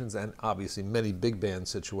situations and obviously many big band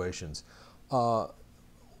situations. What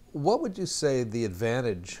would you say the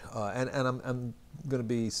advantage, and I'm going to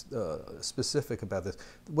be specific about this,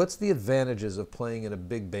 what's the advantages of playing in a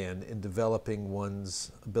big band in developing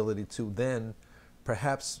one's ability to then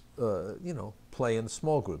perhaps, you know, play in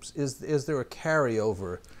small groups? Is there a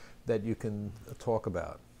carryover that you can talk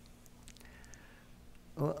about?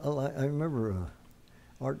 Well, I remember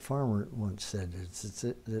Art Farmer once said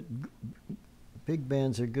that big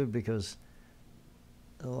bands are good because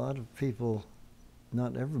a lot of people,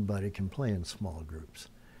 not everybody can play in small groups.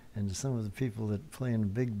 And some of the people that play in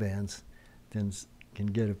big bands then can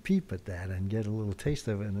get a peep at that and get a little taste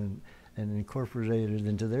of it and incorporate it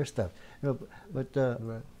into their stuff. You know,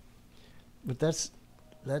 Right. but that's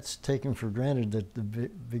taken for granted that the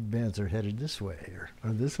big bands are headed this way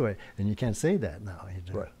or this way, and you can't say that now.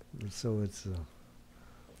 You know? Right. So it's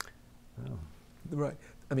Right.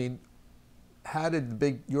 I mean, how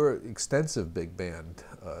did your extensive big band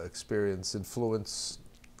experience influence,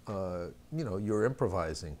 you know, your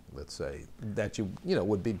improvising, let's say, that you know,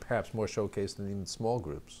 would be perhaps more showcased than even small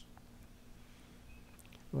groups?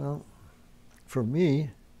 Well, for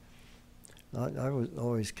me, I was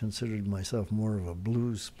always considered myself more of a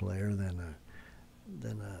blues player than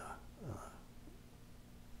a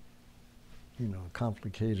you know,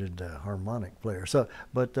 complicated harmonic player. So,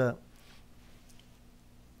 but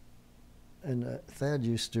Thad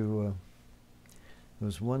used to. There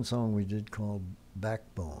was one song we did called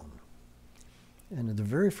 "Backbone," and at the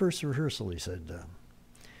very first rehearsal, he said,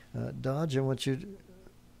 "Dodge, I want you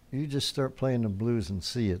just start playing the blues and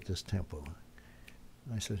see at this tempo."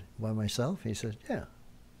 I said, "By myself?" He said, "Yeah."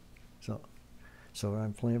 So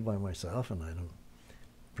I'm playing by myself, and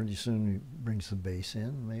pretty soon he brings the bass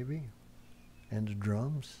in, maybe, and the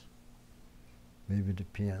drums, maybe the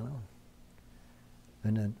piano,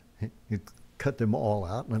 and then you cut them all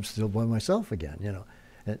out, and I'm still by myself again, you know.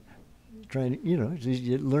 And trying to, you know,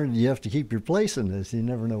 you learn you have to keep your place in this. You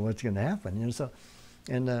never know what's going to happen, you know. So,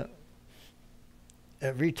 and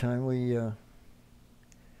every time we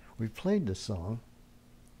played this song,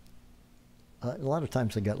 a lot of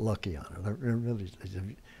times I got lucky on it. I really,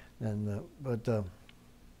 and but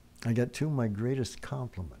I got two of my greatest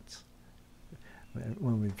compliments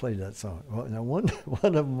when we played that song. Well, now one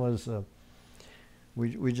of them was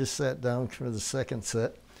we just sat down for the second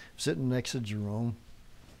set, sitting next to Jerome,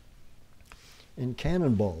 and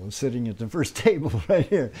Cannonball was sitting at the first table right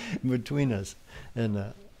here between us,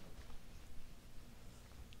 and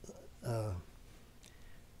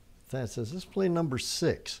Thad says, "Let's play number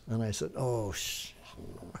 6." And I said, "Oh,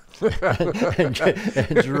 and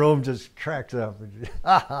Jerome just cracked up.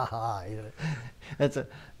 Ha ha ha. You know,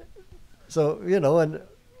 so, you know, and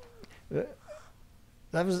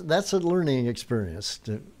that's a learning experience.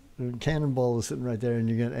 Cannonball is sitting right there, and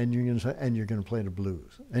you're gonna play the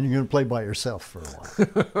blues, and you're gonna play by yourself for a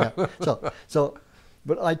while. Yeah. So,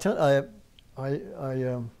 but I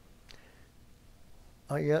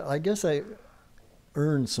guess I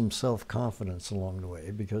earned some self-confidence along the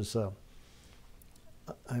way because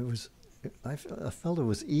I felt it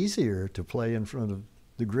was easier to play in front of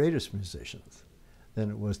the greatest musicians than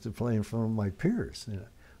it was to play in front of my peers. You know,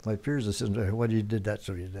 my peers are saying, "What you did that,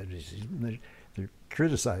 so you did." They're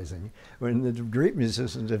criticizing. When the great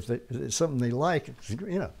musicians, if it's something they like,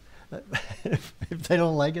 you know, if they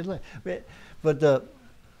don't like it, but.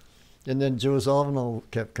 And then Joe Zawinul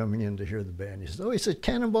kept coming in to hear the band. He said, he said,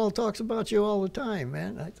 "Cannonball talks about you all the time,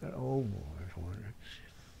 man." I thought, oh,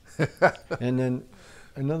 boy. And then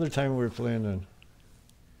another time we were playing,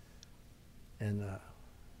 and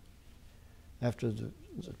after the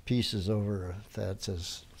piece is over, Thad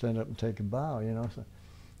says, "Stand up and take a bow," you know. So,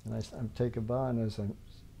 and I take a bow, and as I'm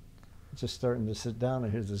just starting to sit down, I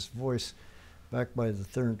hear this voice back by the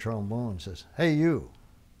third trombone says, "Hey, you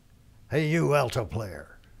alto player."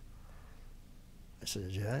 I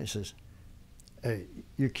said, "Yeah." He says, "Hey,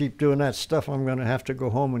 you keep doing that stuff, I'm going to have to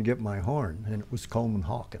go home and get my horn." And it was Coleman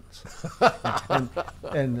Hawkins.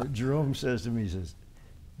 and Jerome says to me, he says,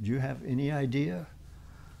 "Do you have any idea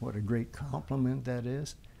what a great compliment that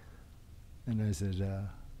is?" And I said,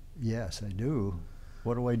 "Yes, I do."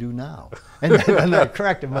 what do I do now? And I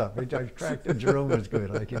cracked him up. Jerome was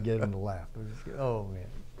good. I could get him to laugh. Oh, man.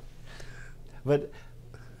 But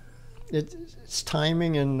it's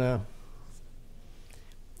timing, and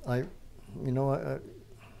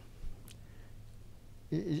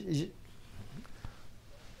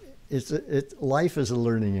life is a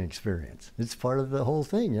learning experience. It's part of the whole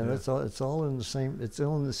thing. You know, it's all in the same. It's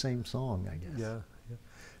all in the same song, I guess. Yeah.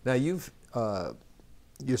 Now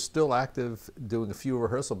you're still active, doing a few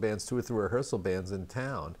rehearsal bands, 2 or 3 rehearsal bands in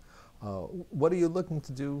town. What are you looking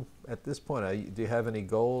to do at this point? Do you have any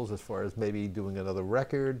goals as far as maybe doing another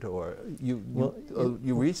record? Or you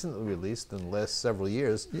recently released, in the last several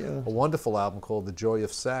years, a wonderful album called The Joy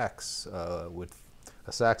of Sax, with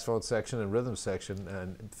a saxophone section and rhythm section,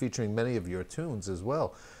 and featuring many of your tunes as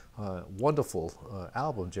well. Wonderful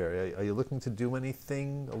album, Jerry. Are you looking to do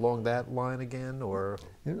anything along that line again, or?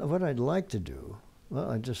 You know, what I'd like to do, well,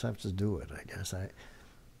 I just have to do it, I guess.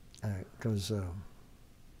 Because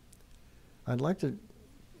I'd like to,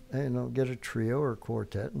 get a trio or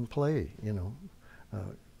quartet and play,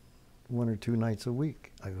 1 or 2 nights a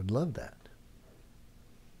week. I would love that.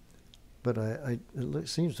 But it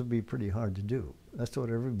seems to be pretty hard to do. That's what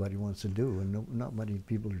everybody wants to do, and not many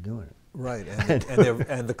people are doing it. Right,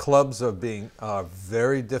 and the clubs are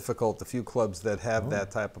very difficult. The few clubs that have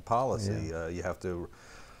that type of policy, you have to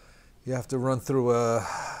run through a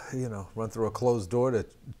closed door to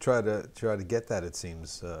try to get that. It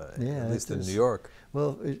seems, at least in New York.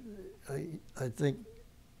 Well, I think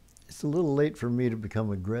it's a little late for me to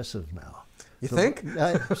become aggressive now. You think?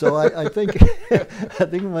 I think I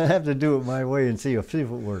think I'm gonna have to do it my way and see if it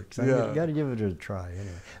works. I got to give it a try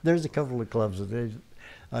anyway. There's a couple of clubs that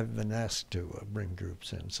I've been asked to bring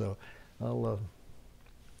groups in, so I'll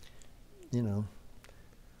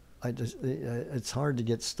it's hard to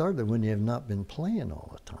get started when you have not been playing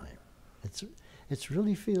all the time. It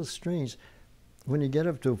really feels strange when you get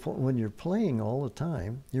up to a point when you're playing all the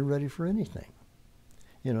time. You're ready for anything.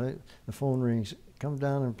 The phone rings. Come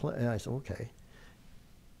down and play. And I said, okay.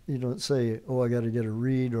 You don't say, oh, I got to get a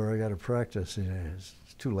read or I got to practice. It's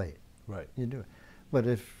too late. Right. You do it. But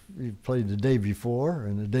if you played the day before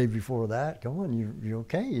and the day before that, come on, you're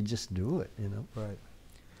okay. You just do it, Right.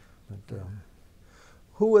 But,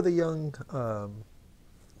 who are the young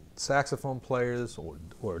saxophone players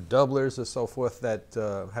or doublers or so forth that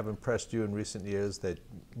have impressed you in recent years that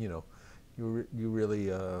you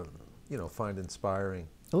really find inspiring?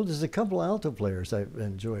 Oh, there's a couple alto players I've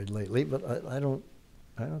enjoyed lately, but I don't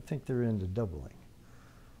think they're into doubling.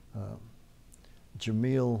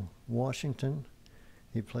 Jameel Washington,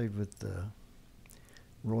 he played with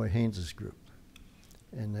Roy Haynes' group,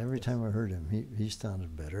 and every time I heard him, he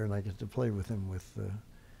sounded better, and I get to play with him with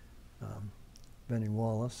Benny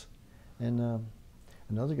Wallace, and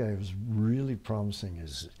another guy who's really promising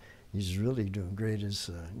he's really doing great is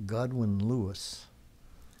Godwin Lewis,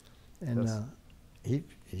 and. Yes.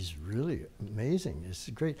 He's really amazing. It's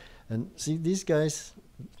great. And see, these guys,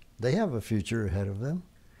 they have a future ahead of them,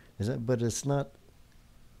 but it's not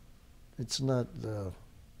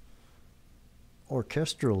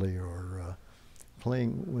orchestrally or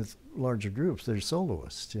playing with larger groups. They're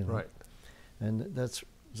soloists, Right. And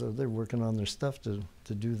so they're working on their stuff to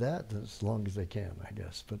do that as long as they can, I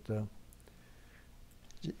guess. But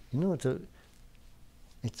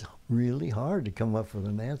it's really hard to come up with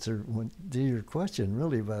an answer to your question,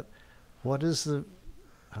 really, about what does a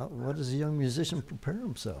young musician prepare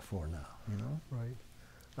himself for now, Right.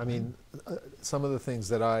 I mean, some of the things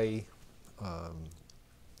that I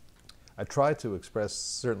tried to express,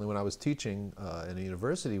 certainly when I was teaching in a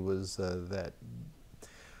university, was that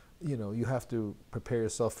you have to prepare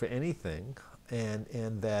yourself for anything,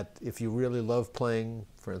 and that if you really love playing,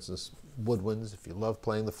 for instance, woodwinds, if you love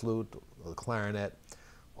playing the flute or the clarinet,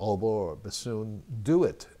 oboe or bassoon, do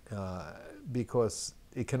it, because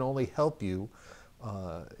it can only help you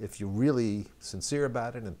if you're really sincere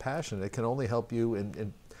about it and passionate. It can only help you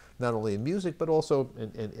in not only in music but also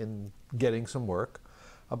in getting some work,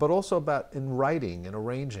 but also in writing and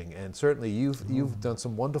arranging. And certainly you've done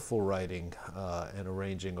some wonderful writing and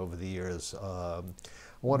arranging over the years. I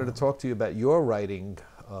wanted to talk to you about your writing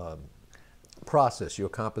process, your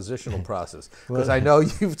compositional process, because I know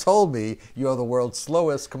you've told me you're the world's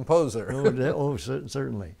slowest composer.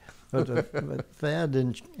 Certainly. But Thad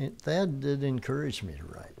did encourage me to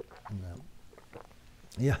write.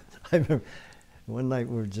 I remember one night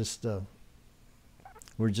we're just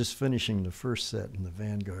finishing the first set in the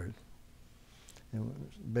Vanguard, and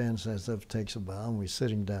the band says up, takes a bow, and we're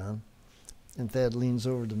sitting down, and Thad leans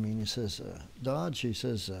over to me and he says, Dodge, he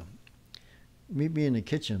says, meet me in the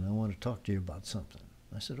kitchen. I want to talk to you about something.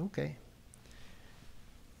 I said, okay.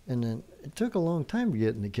 And then it took a long time to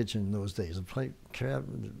get in the kitchen in those days. There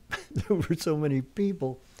were so many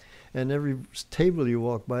people, and every table you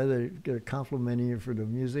walk by, they're complimenting you for the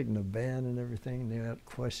music and the band and everything, and they had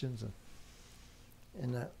questions.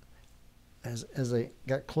 And as I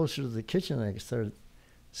got closer to the kitchen, I started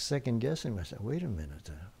second guessing myself. Wait a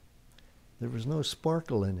minute. There was no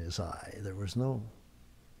sparkle in his eye. There was no,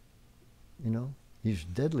 he's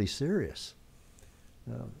deadly serious.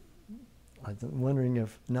 I'm wondering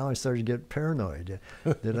if now I started to get paranoid.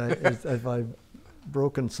 If I've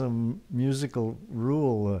broken some musical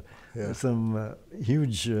rule, some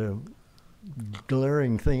huge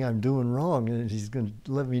glaring thing I'm doing wrong, and he's going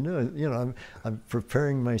to let me know. I'm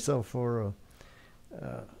preparing myself for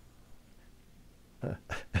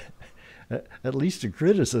at least a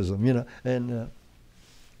criticism, And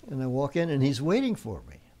I walk in, and he's waiting for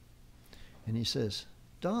me, and he says,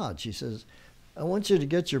 "Dodge," he says, "I want you to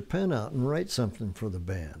get your pen out and write something for the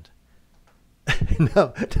band."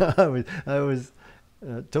 No, I was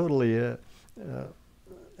totally at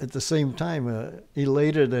the same time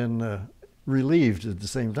elated and relieved at the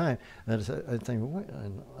same time. And I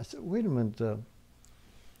said, "Wait a minute,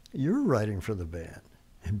 you're writing for the band,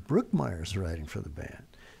 and Brookmeyer's writing for the band,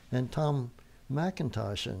 and Tom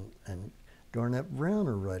McIntosh and Garnett Brown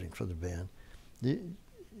are writing for the band.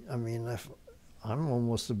 I'm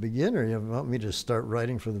almost a beginner. You want me to start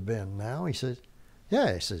writing for the band now?" He says,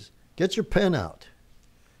 "Yeah." He says, "Get your pen out."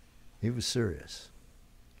 He was serious.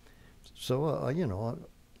 So,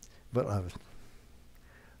 but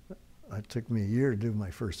it took me a year to do my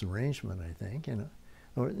first arrangement, I think, And,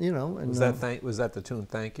 was that the tune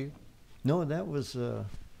 "Thank You"? No, that was the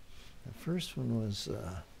first one was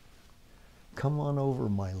 "Come On Over,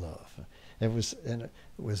 My Love." It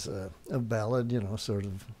was a ballad, sort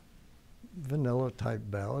of vanilla type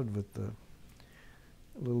ballad with a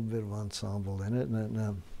little bit of ensemble in it,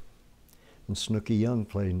 and Snooky Young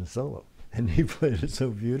playing the solo, and he played it so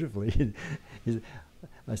beautifully.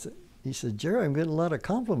 He said, "Jerry, I'm getting a lot of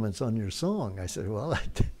compliments on your song." I said, "Well,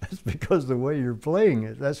 that's because of the way you're playing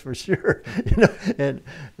it, that's for sure." And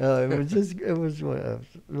it was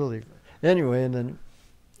really, anyway. And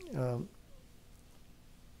then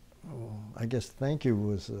I guess "Thank You"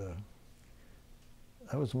 was.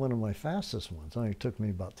 That was one of my fastest ones. It only took me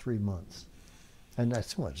about 3 months. And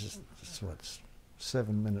that's just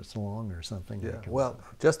 7 minutes long or something. Yeah. Well,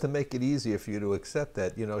 just to make it easier for you to accept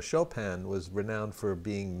that, Chopin was renowned for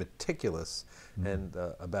being meticulous and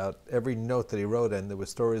about every note that he wrote, and there were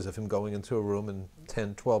stories of him going into a room and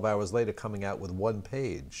 10, 12 hours later coming out with one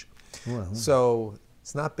page. Well, so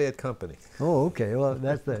it's not bad company. Oh, okay. Well,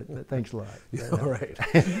 that's that. Thanks a lot. Yeah, all right.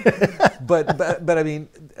 but I mean,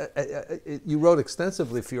 you wrote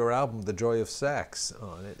extensively for your album "The Joy of Sax"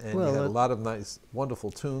 on it, and you had a lot of nice, wonderful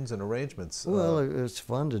tunes and arrangements. Well, it's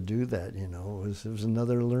fun to do that. It was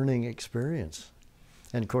another learning experience,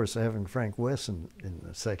 and of course, having Frank West in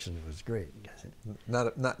the section was great.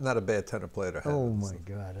 Not a bad tenor player to have. Oh my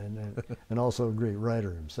God, and also a great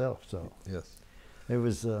writer himself. So yes, it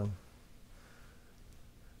was.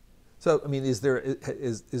 So, I mean, is there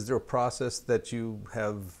a process that you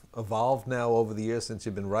have evolved now over the years since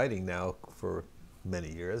you've been writing now for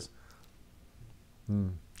many years?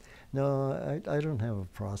 No, I don't have a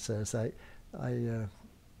process. I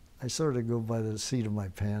sort of go by the seat of my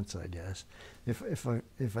pants, I guess. If I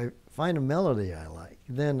find a melody I like,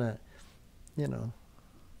 then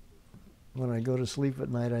when I go to sleep at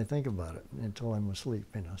night, I think about it until I'm asleep.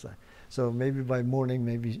 So maybe by morning,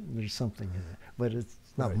 maybe there's something in it, but it's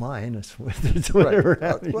not mine. It's whatever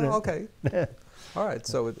happens. Well, okay. All right.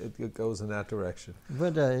 So it goes in that direction.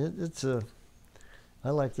 But I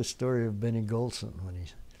like the story of Benny Golson when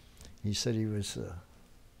he said he was,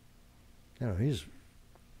 he's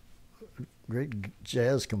a great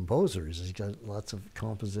jazz composer. He's got lots of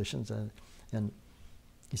compositions, and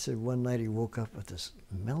he said one night he woke up with this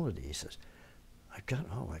melody. He says, I got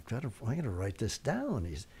to write this down.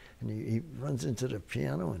 He runs into the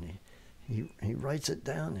piano and he writes it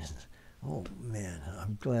down. He says, "Oh man,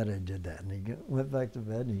 I'm glad I did that." And he went back to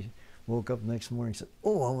bed, and he woke up the next morning and said,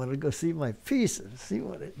 "Oh, I want to go see my piece and see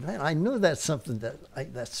what it." Man, I know that's something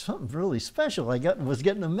that's something really special. Was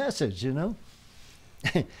getting a message, And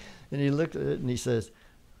he looked at it and he says,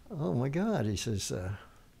 "Oh my God," he says,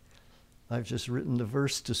 "I've just written the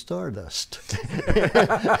verse to Stardust."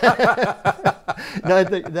 And I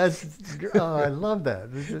think I love that.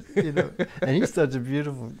 And he's such a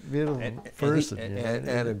beautiful person.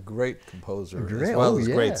 And a great composer as well as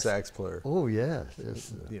a great sax player. Oh, yes.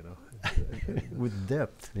 With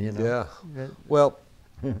depth, Yeah. Well,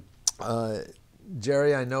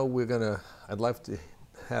 Jerry, I know I'd like to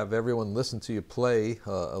have everyone listen to you play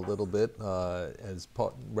a little bit as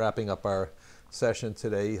wrapping up our session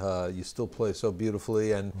today. You still play so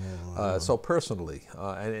beautifully and so personally,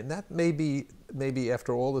 and that may be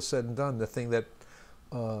after all is said and done, the thing that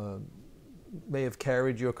may have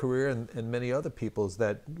carried your career and many other people's,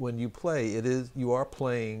 that when you play, you are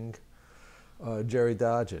playing Jerry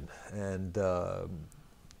Dodgion, and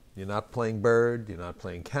you're not playing Bird, you're not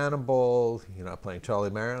playing Cannonball, you're not playing Charlie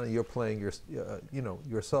Marilyn. You're playing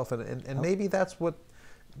yourself, and maybe that's what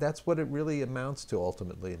it really amounts to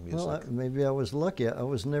ultimately in music. Well, maybe I was lucky. I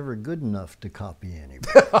was never good enough to copy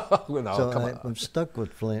anybody. No, so I'm stuck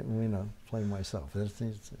with playing myself.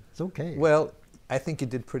 It's okay. Well, I think you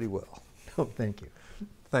did pretty well. Oh, thank you.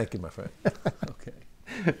 Thank you, my friend. Okay.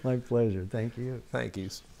 My pleasure. Thank you. Thank you.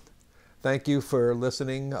 Thank you for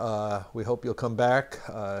listening. We hope you'll come back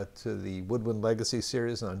to the Woodwind Legacy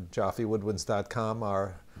series on JoffeWoodwinds.com.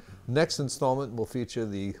 Our next installment will feature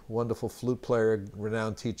the wonderful flute player,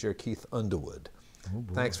 renowned teacher Keith Underwood. Oh,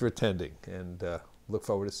 thanks for attending, and look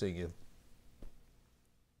forward to seeing you.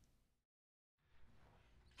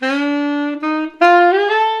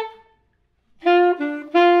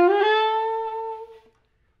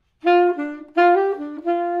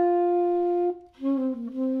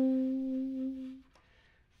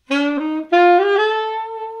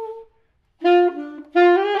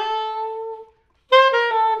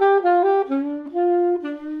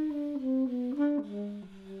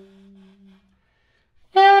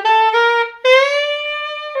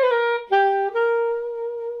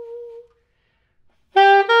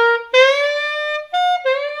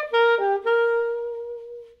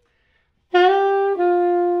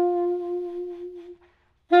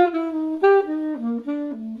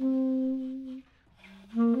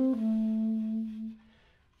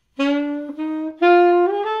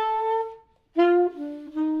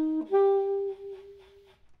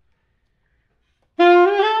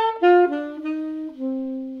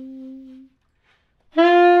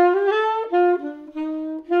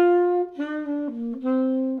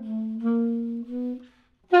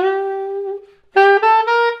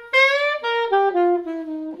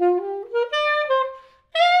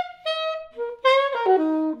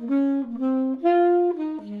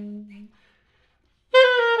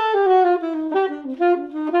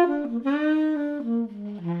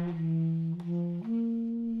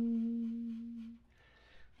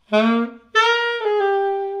 Mm-hmm.